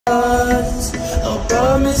us. I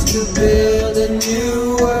promise to build a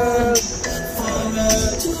new world for her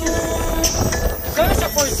to learn. Sana sa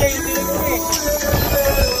for sale din ko eh.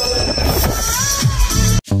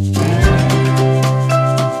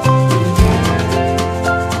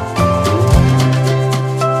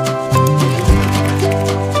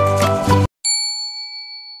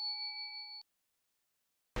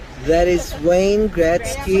 That is Wayne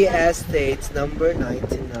Gretzky Estates, number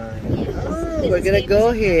 99. Oh, we're gonna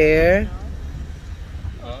go here.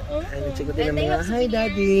 And check out din mga, hi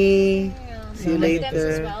daddy. See you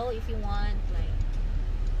later. If you want, like...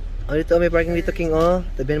 Oh, dito may parking dito, King. Oh,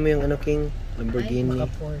 tabihan mo yung ano, King. Lamborghini. Maka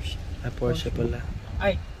Porsche. Ah, Porsche pala.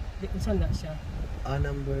 Ay, saan na siya? Ah,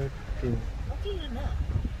 number 2. Okay na.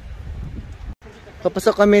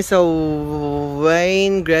 Papasok kami sa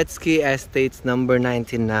Wayne Gretzky Estates number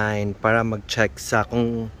 99 para mag-check sa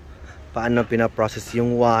kung paano pinaprocess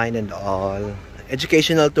yung wine and all.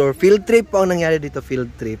 Educational tour. Field trip po ang nangyari dito.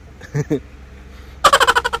 Field trip.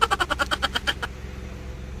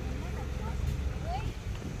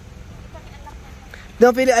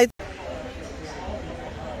 No, Pili,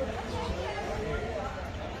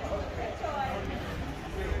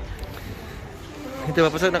 ito,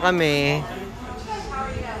 papasok na kami.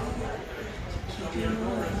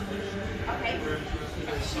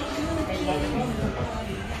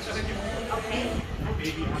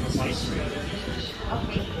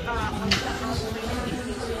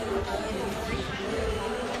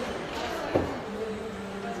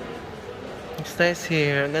 It's nice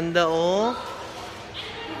here. Ang ganda, oh.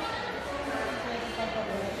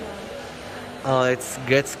 Oh, it's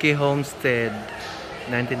Gretzky Homestead,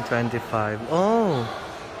 1925. Oh.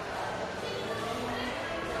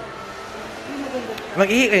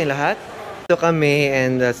 Mag-ihi kayo lahat? Ito kami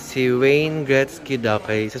and si Wayne Gretzky daw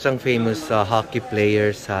kay isa siyang famous hockey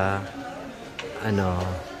player sa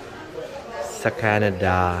sa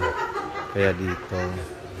Canada. Kaya dito.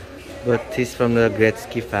 But he's from the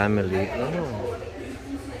Gretzky family. Oh.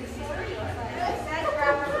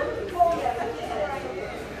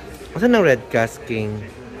 Saan ang red casking?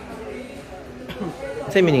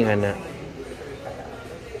 Saan meaning ana?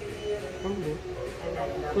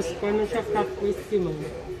 Tapos paano siya cup whiskey mo?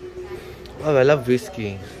 Oh, I love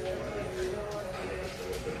whiskey.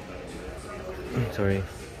 Sorry.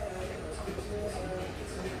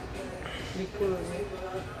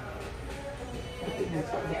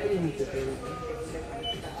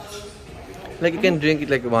 Like you can drink it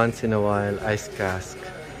like once in a while, ice cask.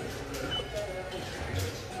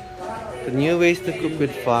 The new ways to cook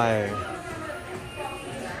with fire.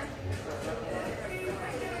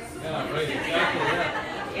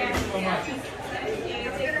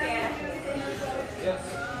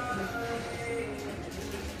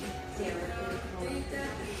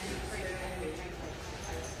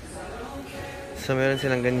 So meron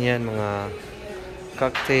silang ganyan, mga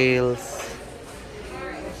cocktails,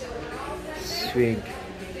 swig,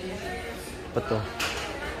 pa to,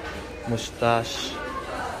 mustache,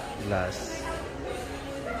 glass.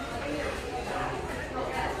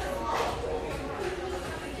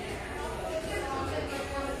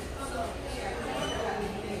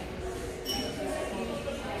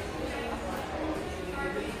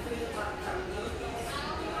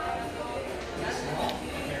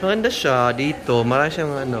 Maganda siya dito. Marami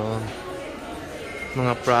siyang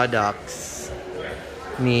mga products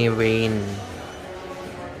ni Wayne.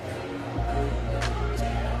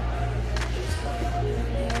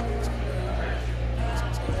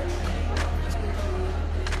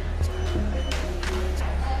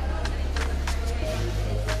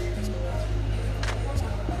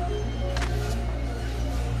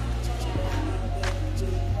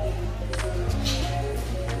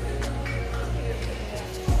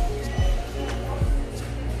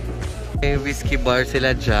 May whiskey bar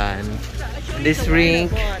sila dyan. This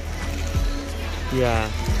rink. Yeah.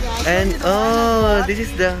 And oh, this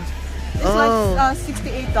is the It's like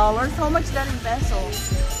 $68. How much that in peso?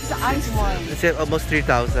 It's an ice wine. It's almost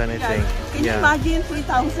 3,000 I think. Can you imagine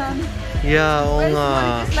 3,000? Yeah, oo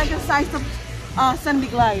nga. It's like the size of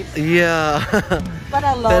Sunbig Light. Yeah. But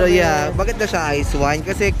I love Pero it. yeah, bakit na siya ice wine?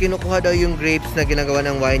 Kasi kinukuha daw yung grapes na ginagawa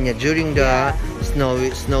ng wine niya during the snow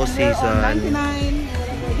season. 99.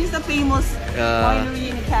 This is the famous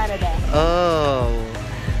winery in Canada. Oh.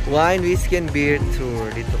 Wine, whiskey, and beer tour.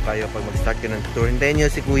 Dito kayo pag mag-start ka ng tour. Hintayin nyo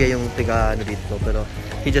si Kuya yung tiga dito. Pero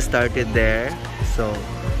he just started there. So,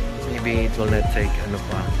 maybe it will not take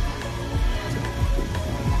pa.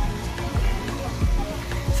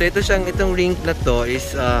 So, itong rink na to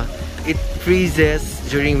is, it freezes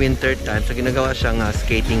during winter time. So, ginagawa siyang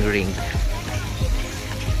skating rink.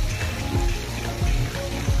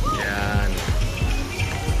 Yeah.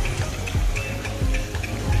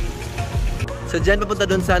 So dyan papunta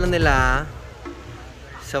dun sa ano nila,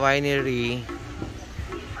 sa winery,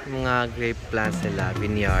 mga grape plants nila,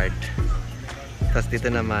 vineyard. Tapos dito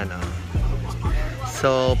naman, oh.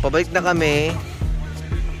 So pabalik na kami.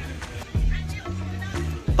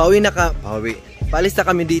 Paalis na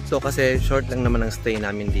kami dito kasi short lang naman ang stay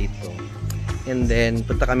namin dito. And then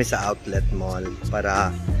punta kami sa outlet mall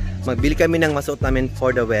para magbili kami ng masuot namin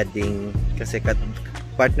for the wedding. Kasi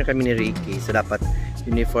partner kami ni Ricky, so dapat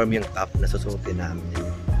uniform yung top na susuotin namin.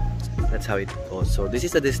 That's how it goes. So this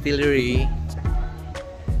is a distillery.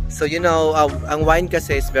 So you know, ang wine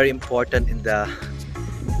kasi is very important in the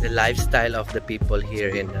lifestyle of the people here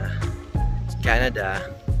in Canada,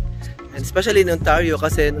 and especially in Ontario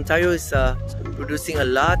kasi Ontario is producing a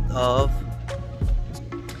lot of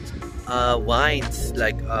wines.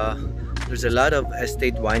 Like there's a lot of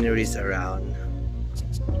estate wineries around.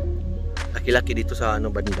 Laki-laki dito sa ano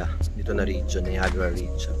banda, dito na region, Niagara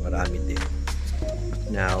region, marami din.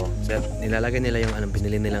 Now, nilalagay nila yung anong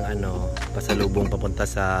binili nilang ano, pasalubong papunta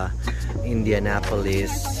sa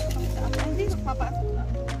Indianapolis.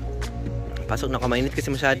 Pasok na, mainit kasi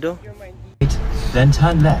masyado. Then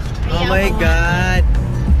turn left. Oh my God!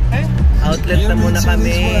 Outlet na muna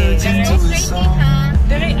kami.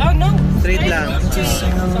 Oh no! Straight lang.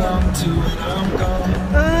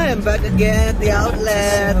 I'm back again at the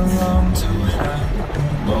outlet.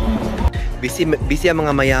 Busy ang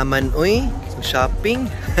mga mayaman. Uy,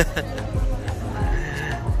 shopping.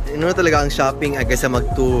 Ano talaga ang shopping agad sa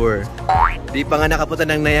mag-tour. Di pa nga nakapunta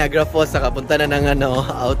ng Niagara Falls, nakapunta na ng ano,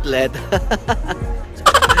 outlet.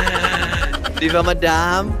 Di ba,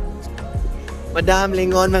 madam? Madam,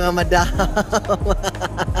 lingon mga madam.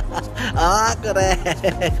 Ah, correct.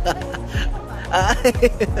 Ay,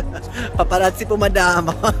 paparazzi po, madam.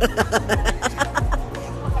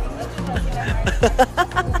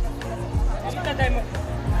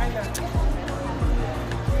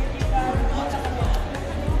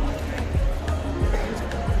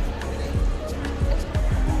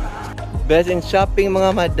 Best in shopping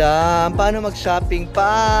mga madam. Paano mag-shopping?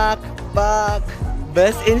 Pak!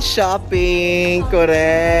 Best in shopping.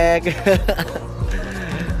 Correct.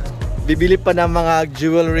 Bibili pa ng mga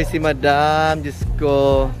jewelry si madam. Diyos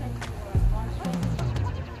ko.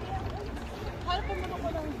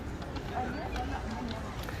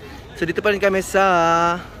 So dito pa rin kami sa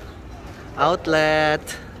outlet.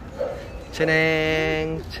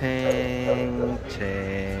 Cheneng.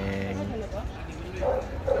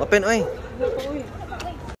 Open, oy.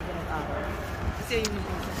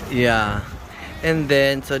 Yeah. And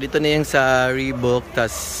then, so dito na yung sa Reebok.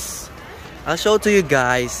 Tas, I'll show to you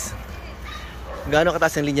guys gaano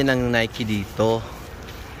kataas ang linya ng Nike dito.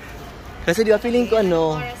 Kasi di ba feeling ko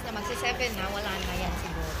ano, oras na magsi-7 na, wala na yan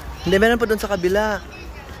siguro. hindi, meron pa doon sa kabila.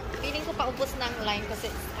 Feeling ko paubos ng line kasi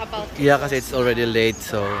about... Yeah, kasi it's already late,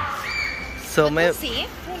 so may... We'll see.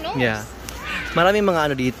 Who knows? Yeah. Maraming mga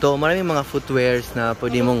ano dito, maraming mga footwears na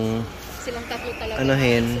pwede mong Silang tatlo talaga.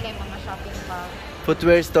 anuhin. Sila yung mga shopping bag.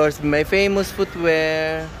 Footwear stores, may famous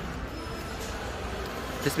footwear.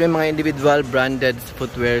 Tapos may mga individual branded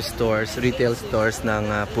footwear stores, retail stores ng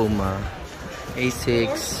Puma,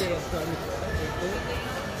 Asics.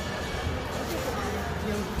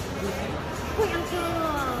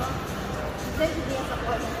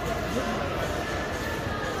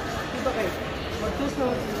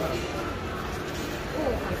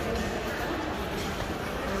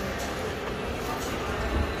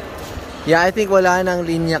 Yeah, I think wala nang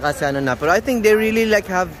linya kasi ano na. Pero I think they really like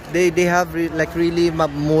have they have like really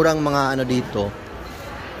murang mga ano dito.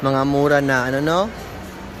 Mga mura na ano no?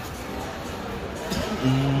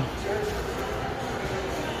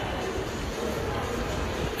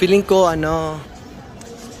 Feeling ko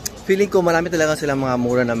marami talaga silang mga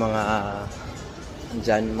mura na mga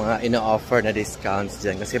dyan, mga ino-offer na discounts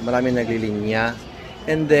dyan kasi marami naglilinya.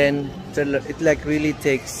 And then it like really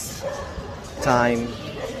takes time.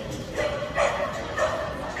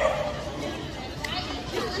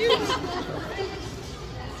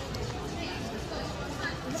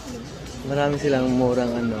 Marami silang murang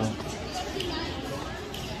ano.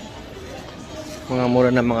 Mga mura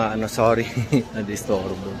na mga ano, sorry,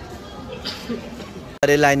 na-disturbo.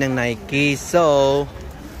 The line ng Nike. So,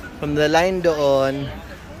 from the line doon,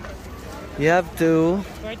 you have to,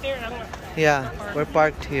 yeah, we're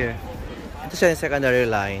parked here. Ito siya yung secondary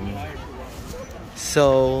line.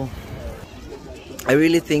 So, I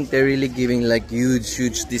really think they're really giving like huge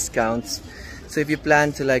discounts. So if you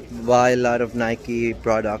plan to like buy a lot of Nike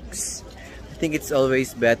products, I think it's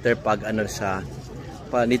always better pag ano siya,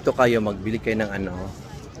 pa dito kayo magbili kayo ng ano,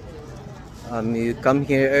 you come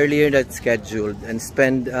here earlier than scheduled and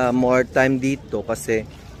spend more time dito kasi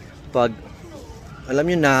pag alam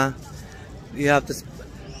nyo na, you have to...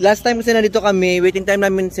 Last time kasi nandito kami, waiting time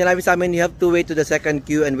namin, sinabi sa amin, you have to wait to the second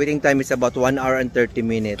queue and waiting time is about 1 hour and 30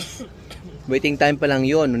 minutes. Waiting time pa lang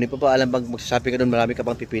yun. Hindi pa alam pag mag-shopping ka doon, marami ka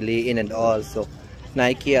pang pipiliin and all. So,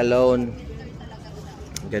 Nike alone.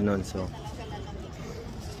 Ganon, so.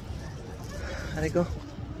 Aray ko.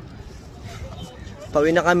 Pauwi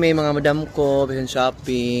na kami, mga madam ko, bisan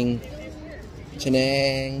shopping.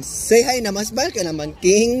 Chineng. Say hi na, mas bal ka naman,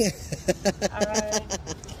 King.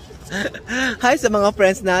 Hi sa mga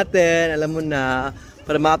friends natin. Alam mo na,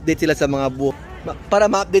 para ma-update sila sa mga para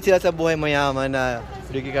ma-update sila sa buhay mayaman na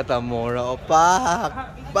Ricky Katamora. O, pak!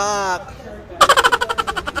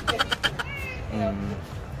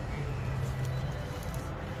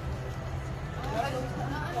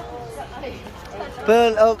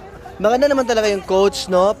 Well, maganda naman talaga yung coach,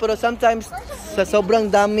 no? Pero sometimes, sa sobrang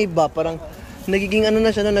dami ba, parang nagiging ano na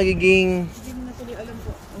siya, no? Nagiging...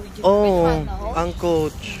 Oh, ang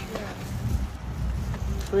coach.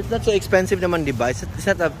 So it's not so expensive naman, diba? It's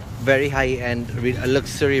not a very high-end, a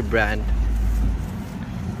luxury brand.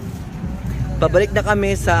 Pabalik na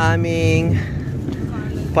kami sa aming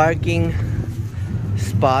parking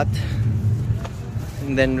spot.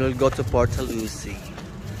 And then we'll go to Dalhousie.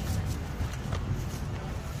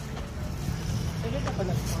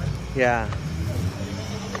 Yeah.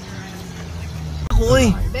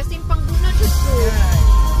 Uy! Best yung pang donut ko.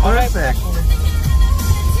 Perfect.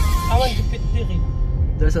 Awan, dipit diri.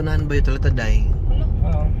 There's unahan ba yung talataday?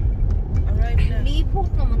 Libot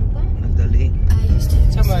naman ka. Nagdali.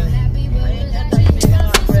 Saman.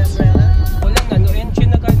 Walang ano,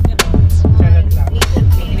 engine na kahit nila. Charot lang.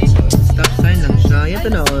 Stop sign lang siya. Ito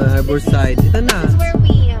na, harbor side. Ito na. This is where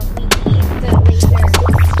we eat later.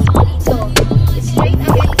 So, it's straight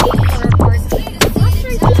ahead for our party. Not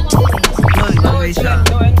sure if it's one way. No, ibang siya.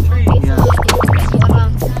 No entry. Yeah.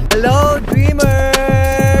 Hello,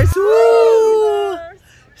 dreamers! Woo!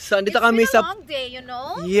 So, andito kami It's been a sa... long day, you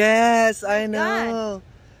know? Yes, I know.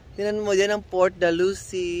 Tingnan mo, yan ang Port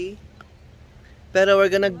Dalhousie. Pero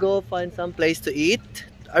we're gonna go find some place to eat.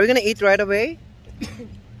 Are we gonna eat right away?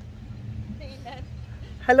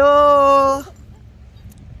 Hello!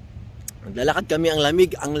 Lalakad kami, ang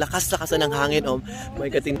lamig, ang lakas-lakas ng hangin. Oh,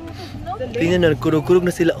 may kating... Tingnan na, nagkurug-kurug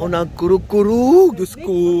na sila. Oh, nagkurug-kurug! Diyos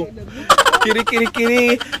ko! Kiri, kiri,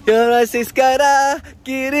 kiri! Yara siskara!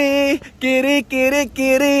 Kiri, kiri, kiri,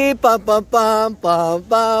 kiri! Pam, pam, pam, pam,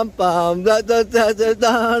 pam, pam! Da, da, da, da,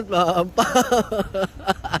 da, pam, pam!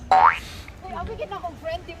 Uy, abigin akong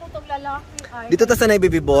friend, di mo itong lalaki. Ay, Dito ta sanay,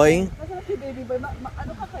 baby boy. Masarap si baby boy.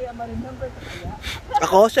 Ano ka kaya? Ma-remember ka kaya?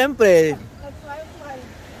 Ako, syempre. Nag-try.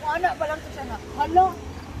 Ano pa lang siya na, hala!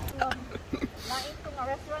 Nain ko nga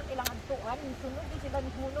restaurant, ilang antuan. Sunod din sila,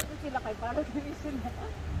 nihulog din sila kay parang din sila.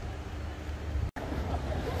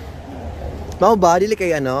 Mau ba? Dili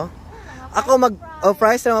kay ano? Ako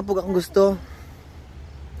fries na mapug akong gusto.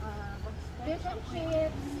 fish and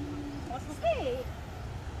chips. Okay.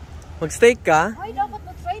 Mag-steak ka? Ay, dapat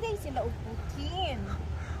mag-Friday sila uputin.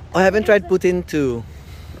 Oh, I haven't tried poutine too.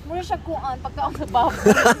 Muna siya kuan, pagka ako sa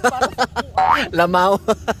baboy. Para sa kuan. Lamaw.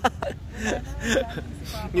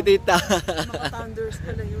 Ngitita. Mga thunders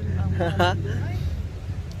pala yun.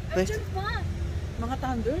 Nandiyan pa. Mga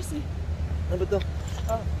thunders eh. Ano ba to?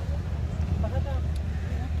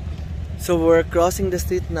 So we're crossing the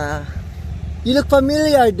street na. You look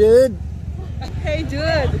familiar, dude. Hey,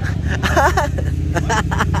 dude!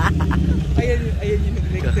 Ayan yung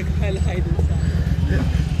nag-halakay dun sa...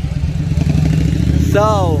 So,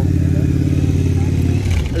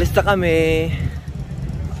 alis na kami.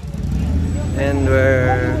 And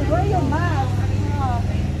we're... Where your mask?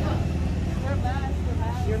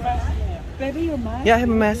 Your mask. Baby, your mask? Yeah, I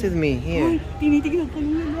have a mask with me. Here. Uy, tinitignan ka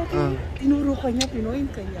niya. Tinuro ka niya, Pinoy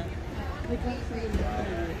ka niya.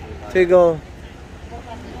 Here you go.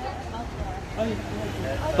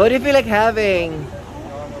 What do you feel like having?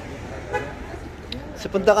 So,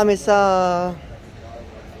 punta kami sa...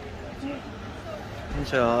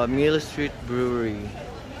 Mill Street Brewery.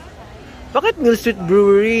 Bakit Mill Street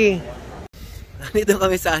Brewery? Nandito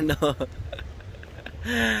kami sa ano?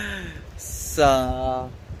 Sa...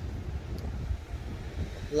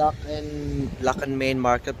 Lock and Main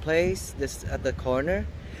Marketplace. This at the corner.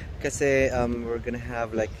 Kasi we're gonna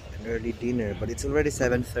have like an early dinner, but it's already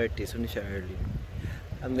 7:30, so hindi siya early.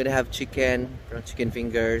 I'm gonna have chicken, parang chicken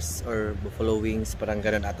fingers or buffalo wings, parang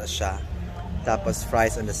ganun ata siya. Tapos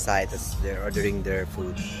fries on the side as they're ordering their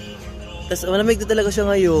food. Tapos malamig na talaga siya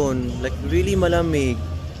ngayon, like really malamig.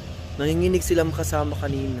 Nanginginig sila makasama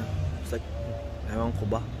kanina. It's like, ewan ko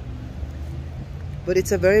ba? But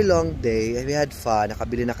it's a very long day. We had fun.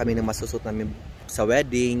 Nakabili na kami ng masusot namin sa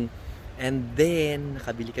wedding. And then,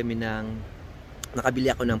 nakabili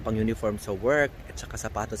ako ng pang-uniform sa work at saka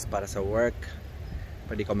sapatos para sa work.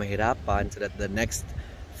 Pwede ko mahirapan so that the next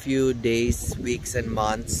few days, weeks, and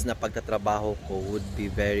months na pagtatrabaho ko would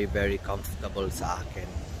be very, very comfortable sa akin.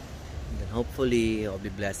 And then hopefully, I'll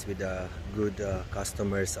be blessed with good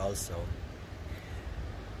customers also.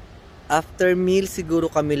 After meal,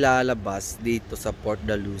 siguro kami lalabas dito sa Port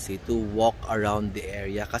Dalhousie to walk around the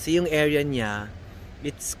area. Kasi yung area niya,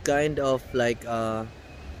 it's kind of like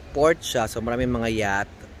port siya. So maraming mga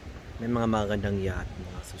yacht. May mga magandang yacht.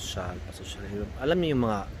 Mga social. Alam niyo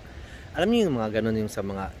yung mga ganun yung sa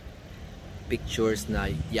mga pictures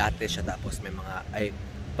na yate siya. Tapos may mga,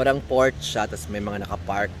 parang port siya. Tapos may mga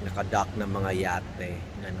nakadock na mga yate.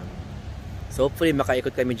 Ganun. So hopefully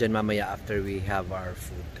makaikot kami dyan mamaya after we have our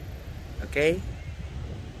food. Okay?